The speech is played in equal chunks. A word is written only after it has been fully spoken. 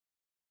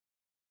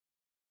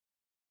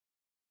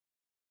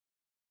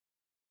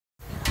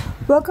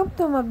Welcome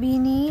to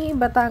Mabini,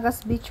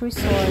 Batangas Beach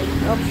Resort.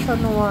 Option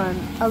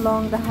 1,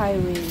 along the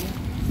highway.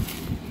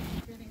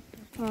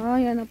 Ah,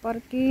 yan ang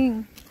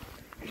parking.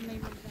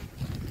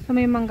 Sa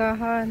may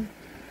manggahan.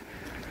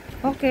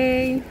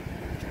 Okay.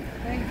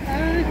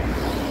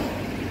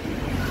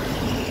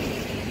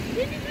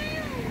 Dito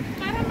kayo.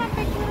 Para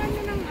mapicturean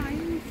nyo ng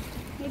ayos.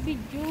 May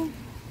video.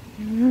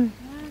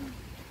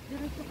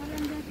 Diretso ka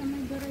lang dyan sa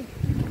may diretso.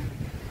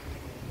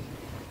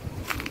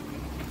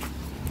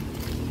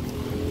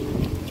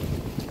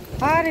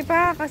 Pare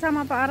pa,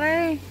 kasama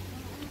pare.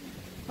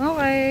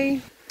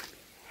 Okay.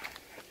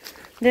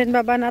 Then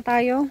baba na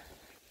tayo.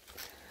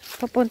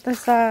 Papunta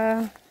sa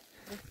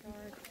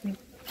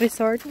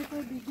resort.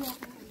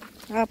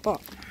 Apo.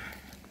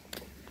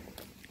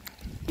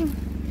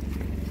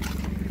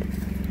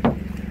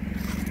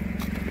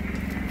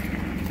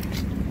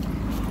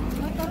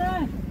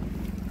 Tara.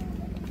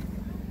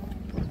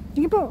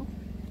 Sige po.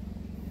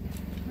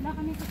 Wala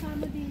kami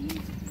kasama din.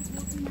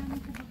 Buti namin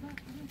sa baba.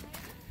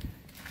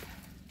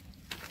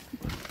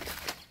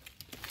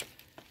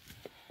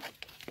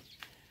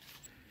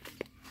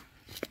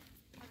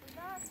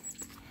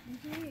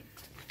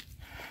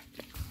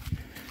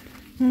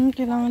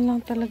 Kailangan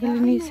lang talaga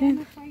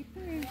linisin.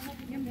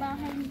 Yung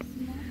bahay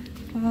mismo.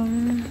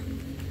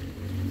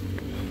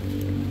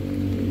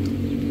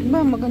 Ba,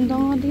 maganda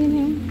nga din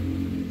eh.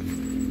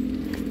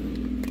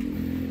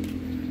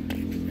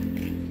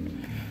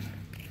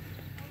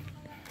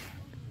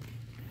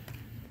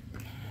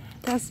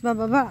 Tapos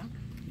bababa.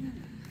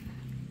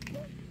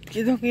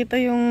 Kita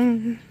yung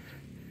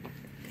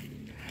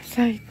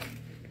site.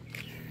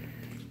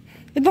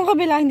 Itong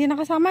kabila, hindi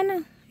nakasama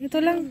na.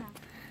 Ito lang.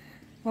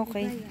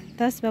 Okay.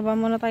 Tapos baba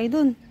muna tayo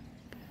dun.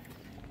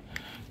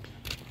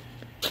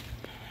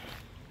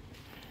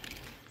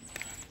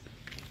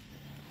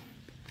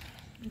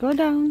 Go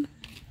down.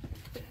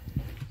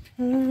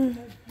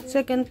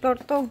 Second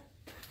floor to.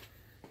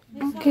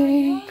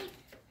 Okay.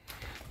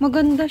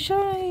 Maganda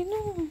siya eh,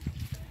 no?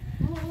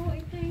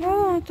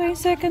 Oh, ito yung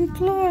second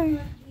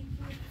floor.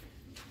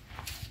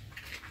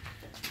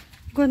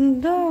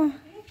 Ganda.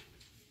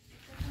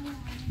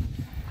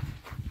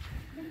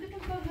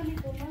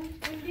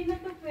 Hindi na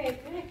ito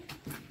pwede.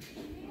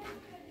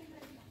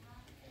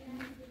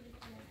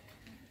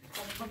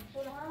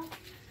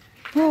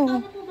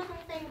 Oh.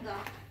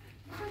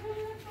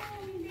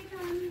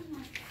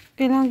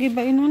 Kailangan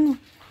gibain ano.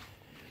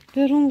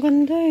 Pero ang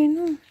ganda eh,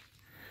 no?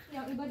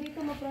 Yung iba dito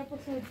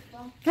mapreposod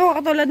pa. Oo,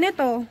 katulad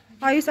nito.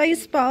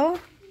 Ayos-ayos pa, oh.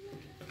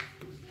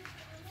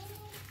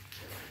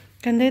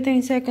 Ganda ito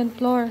yung second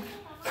floor.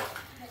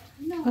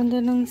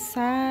 Ganda ng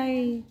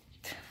site.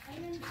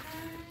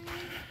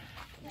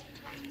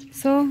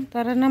 So,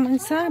 tara naman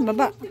sa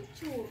baba.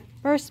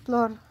 First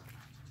floor.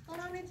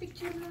 Parang may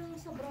picture na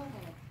sa braho.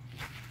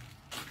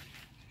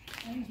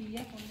 Ay, hindi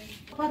yan.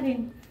 Pa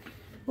rin.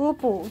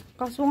 Opo.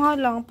 Kaso nga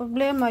lang,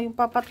 problema, yung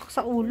papatok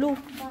sa ulo.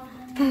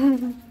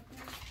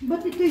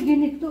 Ba't ito'y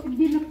ganito?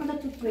 Hindi na pala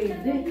ito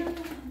pwede.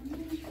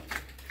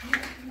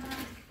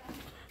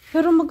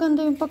 Pero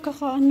maganda yung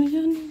pagkakaano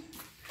yan.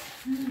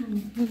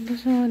 Ganda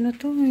sana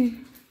to eh.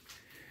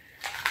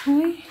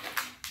 Ay.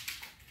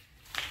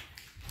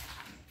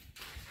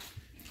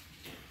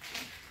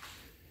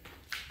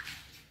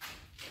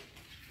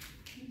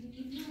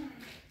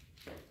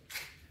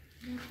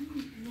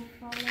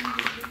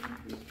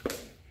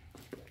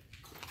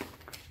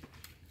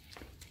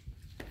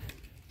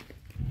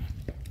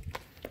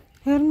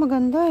 Pero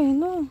maganda eh,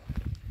 no?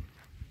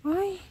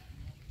 Ay.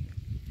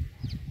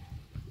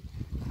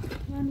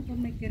 Ano pa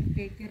may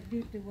caretaker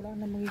dito? Wala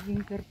na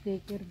magiging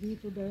caretaker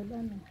dito dahil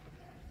ano?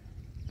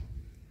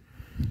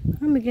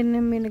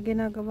 May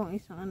ginagawang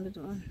isang ano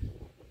doon.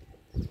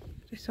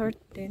 Resort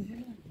din.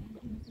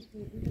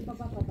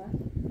 Baba pa ba?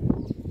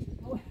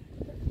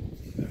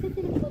 Kasi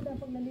tinagpad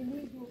pag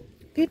naliligo.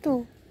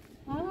 Dito.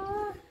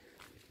 Ah!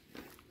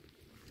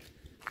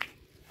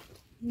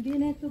 Hindi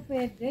na ito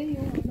pwede.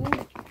 Yung ano?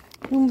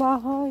 Yung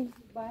bahay.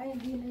 Bahay,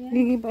 hindi na yan.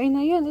 Gigibain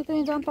na yan. Ito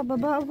yung daan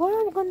pababa.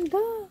 Wow,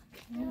 ganda.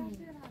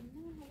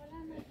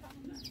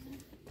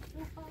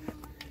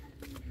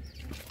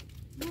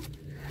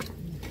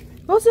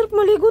 Oh, sarap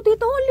maligo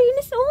dito. Oh,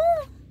 linis oh.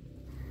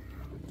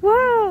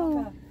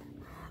 Wow.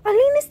 Ang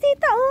linis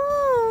dito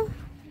oh.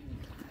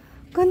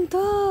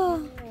 Ganda.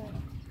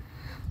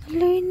 Ang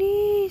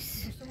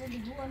linis. Gusto mo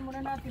liguan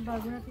muna natin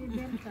bago natin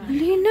ibenta. Ang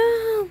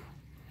linaw.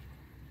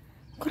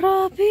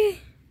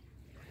 Grabe.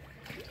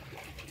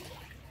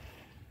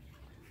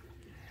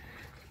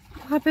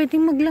 Baka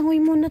pwedeng maglangoy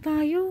muna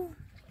tayo.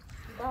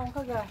 Baong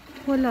kaga.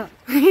 Wala.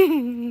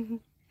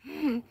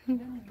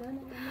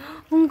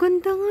 Ang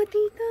ganda nga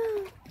tita.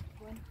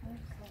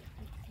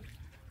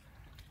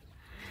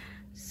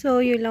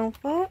 So, yun lang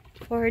po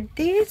for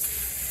this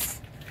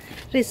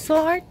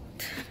resort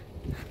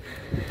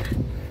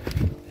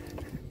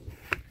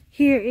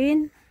here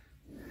in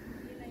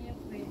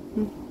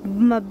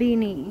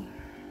Mabini.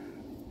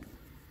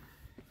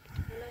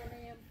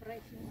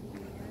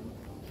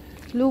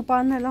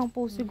 Lupa na lang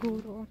po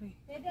siguro. Okay.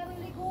 Pwede ang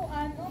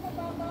liguan, o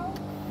mababaw.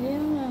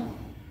 Ayan nga.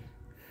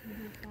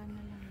 Lupa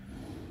na lang.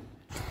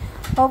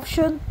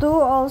 Option 2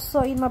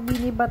 also in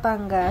Mabini,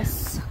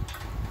 Batangas.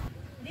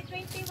 Di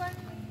 21.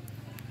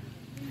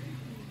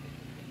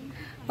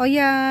 O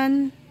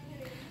yan.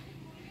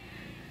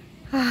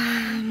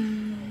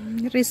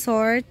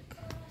 Resort.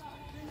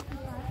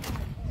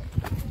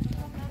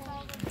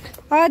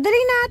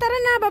 Dali na, tara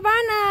na, baba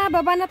na.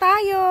 Baba na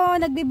tayo.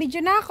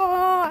 Nagbibideo na ako.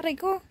 Aray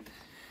ko.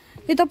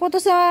 Dito po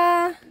to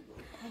sa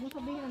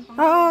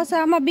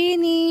sa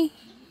Mabini.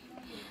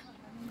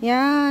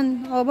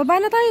 Yan. O, baba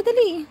na tayo,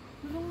 dali.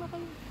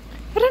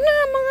 Tara na,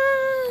 mga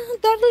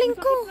darling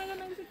ko.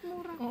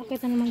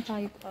 Kita naman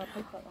tayo.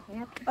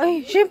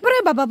 Ay,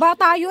 syempre, bababa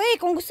tayo eh.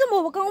 Kung gusto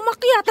mo, wag kang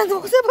umakyat.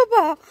 Ano ko sa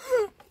baba?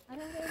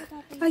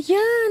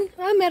 Ayan.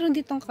 Meron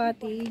ditong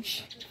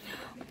cottage.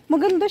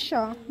 Maganda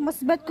siya. Mas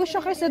bet ko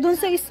siya kaysa dun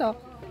sa isa.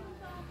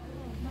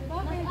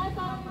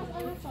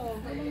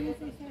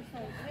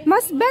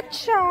 Mas bet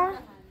siya.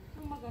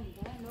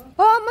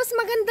 Oh, mas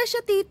maganda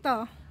siya,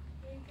 tita.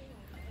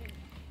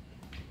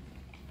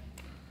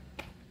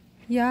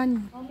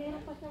 Yan. Meron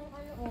pa siyang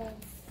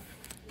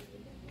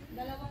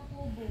dalawang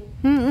kubo.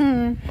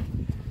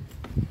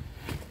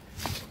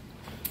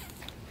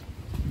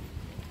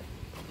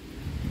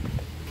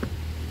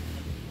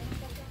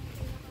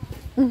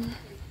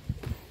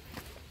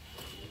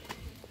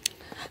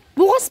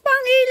 Bukas pa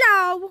ang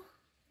ilaw.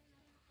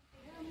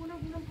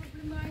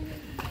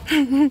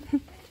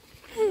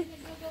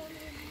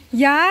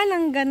 Yan,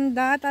 ang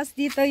ganda. Tapos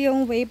dito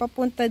yung way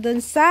papunta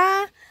dun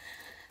sa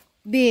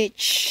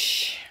beach.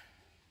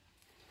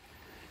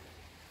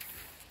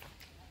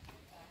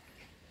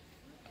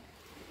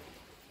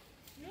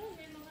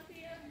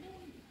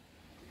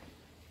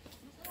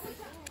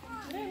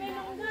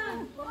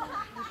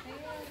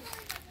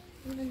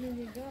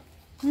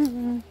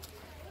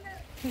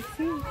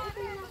 Sexy.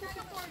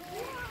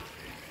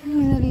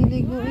 May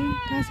naliligo eh.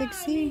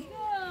 Ka-sexy.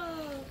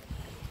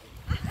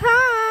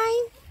 Hi!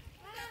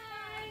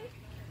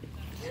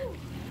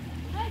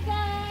 Hi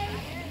guys!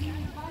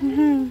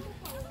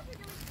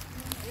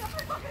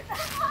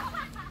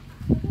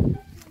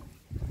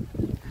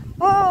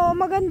 Oo,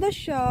 maganda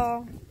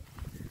siya.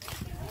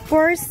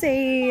 For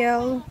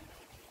sale.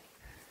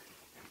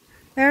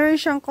 Meron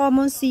siyang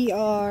common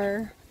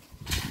CR.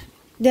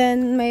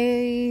 Then,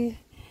 may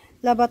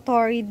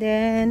lavatory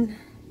din.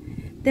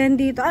 Then,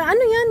 dito.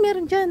 Ano yan?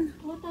 Meron dyan.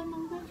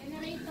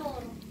 Generator.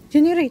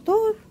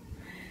 Generator?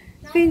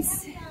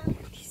 Fins.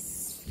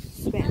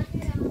 Sweat.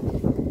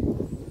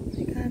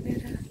 May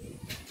camera.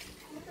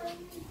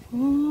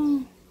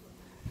 Oh.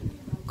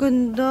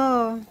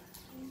 Ganda.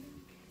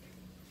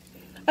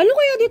 Ano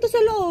kaya dito sa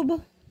loob?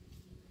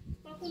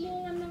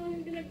 Pakulungan lang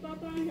yung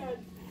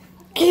pinagpapahad.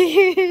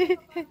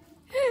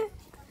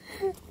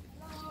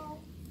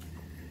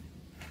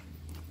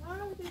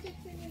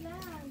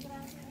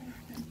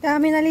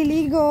 Dami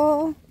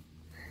naliligo.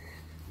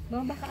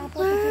 Baka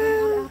apo,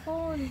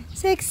 wow.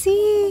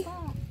 Sexy.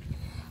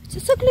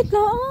 Sasaglit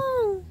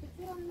lang.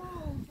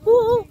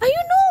 Oo.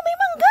 Ayun o, may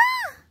mangga.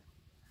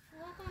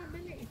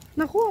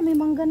 Naku, may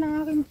mangga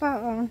na aking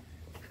paa.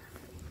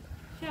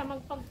 Siya,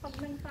 magpagpag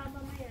ng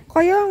tama na yan.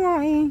 Kaya nga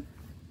eh.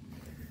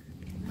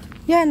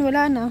 Yan,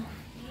 wala na.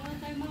 Wala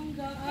tayo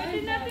mangga.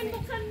 Pwede natin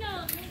buksan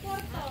nyo, yung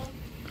kwarto.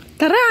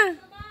 Tara.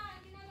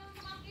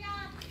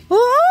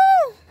 Oo.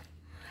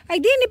 Ay,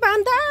 di, ni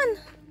paandaan.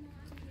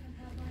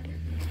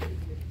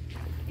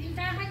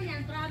 Tindahan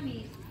yan,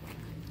 promise.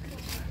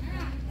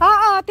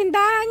 Oo,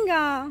 tindahan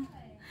nga.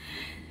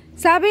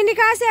 Sabi ni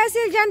Kasi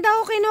Asil dyan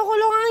daw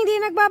kinukulong ang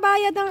hindi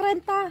nagbabayad ng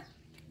renta.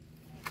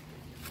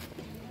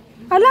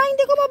 Ala,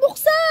 hindi ko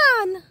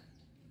mabuksan.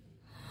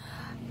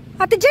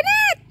 Ate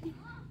Janet!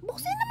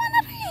 Buksin naman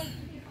na rin.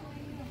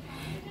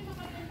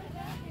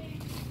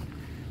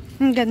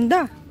 Ang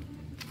ganda.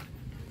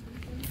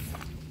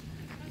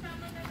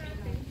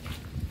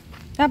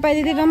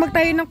 Pwede din lang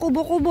magtayo ng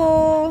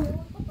kubo-kubo.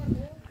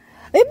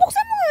 Eh,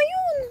 buksan mo nga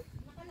yun.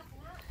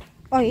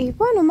 Ay,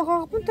 paano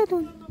makakapunta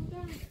dun?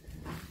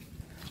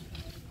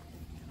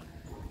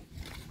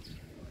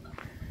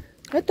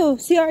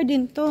 Ito, CR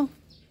din to.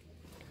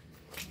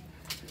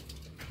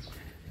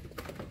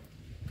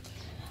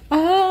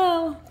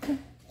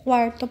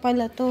 Kwarto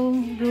pala to.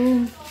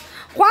 Room.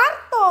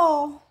 Kwarto!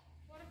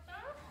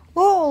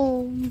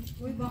 Oo.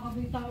 Uy, baka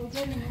may tao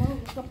dyan.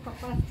 Ukap ka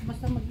pa.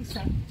 Basta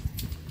mag-isa.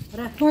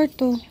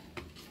 Kwarto.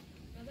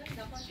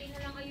 Maganda. Konti na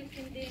lang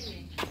ayusin din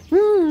eh.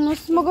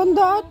 Mas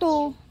maganda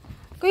ito.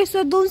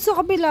 Kaysa doon sa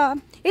kabila.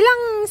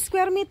 Ilang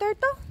square meter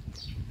to?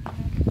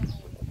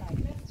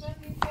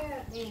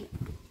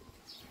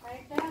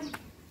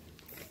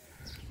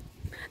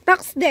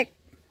 Tax deck.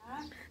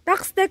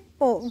 Tax deck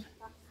po.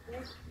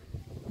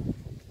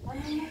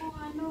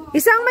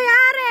 Isang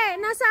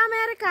may-ari. Nasa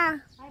Amerika.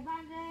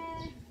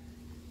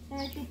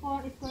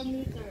 534 square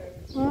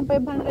meter.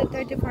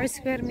 534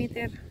 square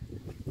meter.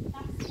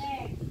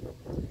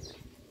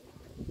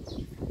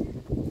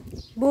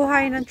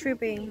 Buhay ng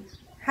tripping.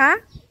 Ha?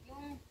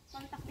 Yung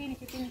contact pin,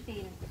 si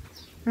Tintin.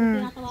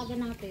 Tinatawagan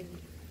natin.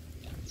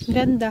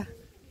 Ganda.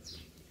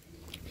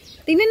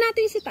 Tingnan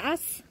natin sa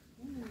taas.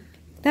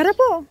 Tara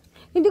po.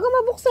 Hindi ko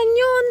mabuksan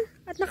yun.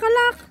 At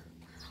nakalak.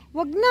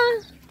 Wag na.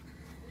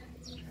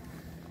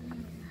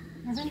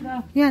 Nasaan ka?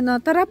 Yan, o.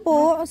 Tara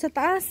po. Sa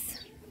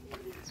taas.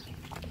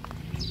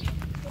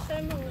 Ito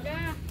yung mangga.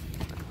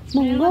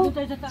 Munggo. Doon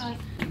tayo sa taas.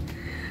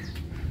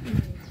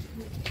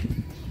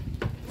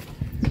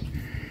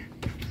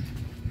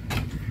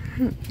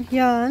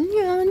 Yan,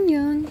 yan,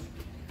 yan.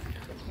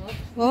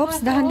 Oops,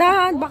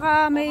 dahan-dahan.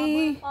 Baka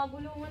may...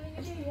 Pagulungan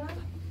niya yan.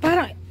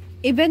 Parang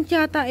event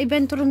yata.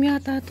 Event room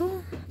yata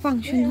to.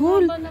 Function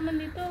hall. Ba naman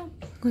dito?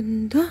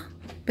 Ganda.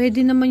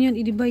 Pwede naman yan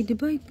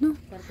i-divide, no?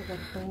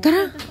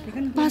 Tara,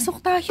 pasok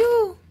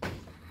tayo.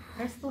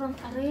 Restaurant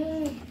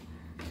are.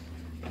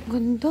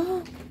 Ganda.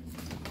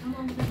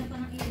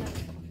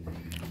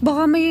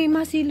 Baka may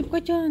masilip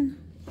ka dyan.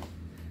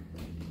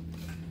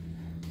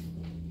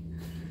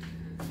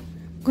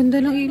 Ganda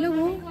ng ilaw,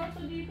 oh.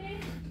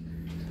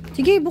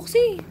 Sige,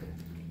 buksi.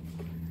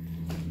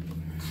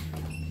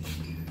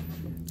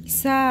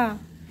 Isa.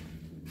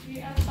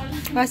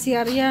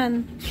 CR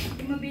yan.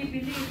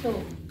 Mabibili ito.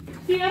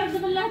 CR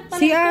ba lahat pala?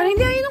 CR,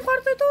 hindi ayun ang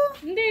kwarto ito.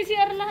 Hindi,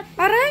 CR lahat.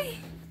 Aray.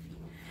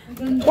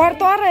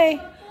 Kwarto, aray.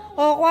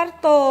 O,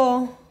 kwarto.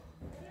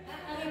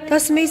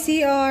 Tapos may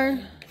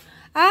CR.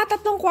 Ah, 3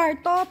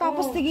 kwarto.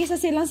 Tapos tigisa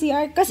silang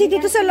CR. Kasi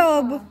dito sa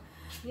loob.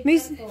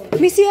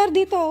 May CR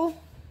dito, oh.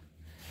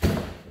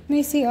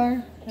 May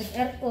CR.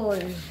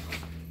 Nag-aircon.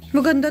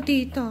 Maganda,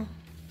 tita.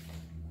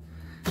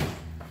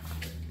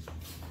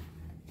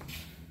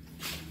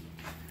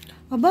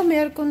 Aba,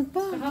 may aircon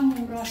pa. Saka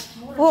mura.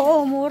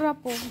 Oo, mura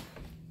po.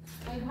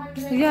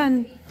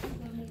 Ayan.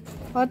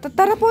 O,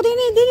 tara po din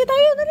eh. Dili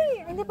tayo, dali.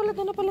 Hindi pala,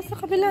 doon na pala sa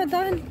kabila.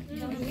 Daan.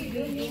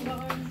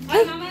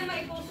 Ay, Mamaya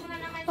maipost mo na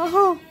naman.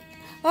 oho.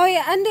 Oy,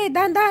 andi,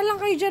 dahan-dahan lang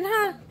kayo dyan,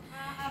 ha?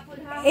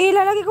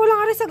 Ilalagay ko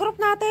lang rin sa group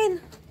natin.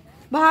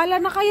 Bahala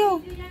na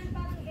kayo.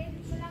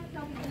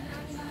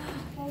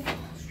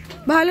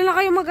 Bahala na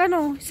kayo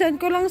mag-ano. Send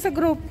ko lang sa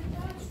group.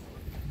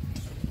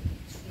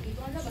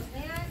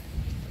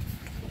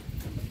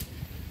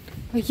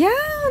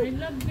 Ayan. I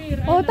love beer.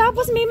 O,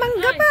 tapos may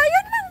mangga pa.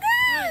 Ayan, mangga.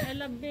 I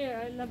love beer.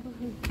 I love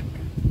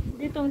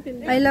dito ang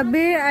tindahan. I love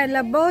beer, I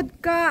love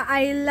vodka,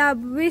 I love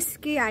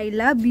whiskey, I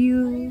love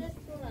you.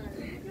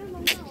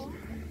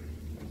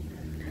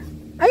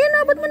 Ayun,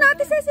 abot mo na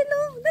ate Cecil,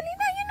 oh. Dali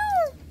na, yun,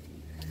 oh.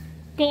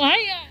 Kung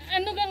ay,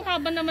 ano gang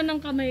haba naman ng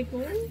kamay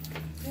ko?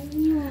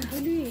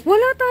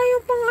 Wala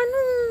tayong pang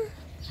ano.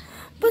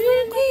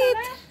 Panungkit.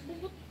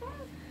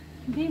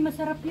 Hindi,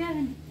 masarap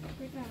yan.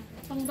 Teka,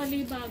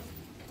 pangbalibag.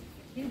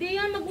 Hindi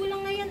yan,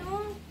 magulang na yan,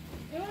 oh.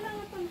 Eh, wala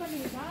nga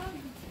pangbalibag.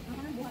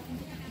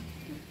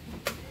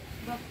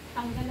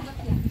 Tanggal lahat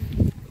yan.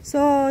 So,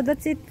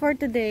 that's it for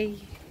today.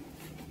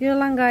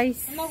 Yun lang,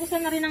 guys.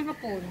 Magusan na rin ang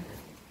hapon.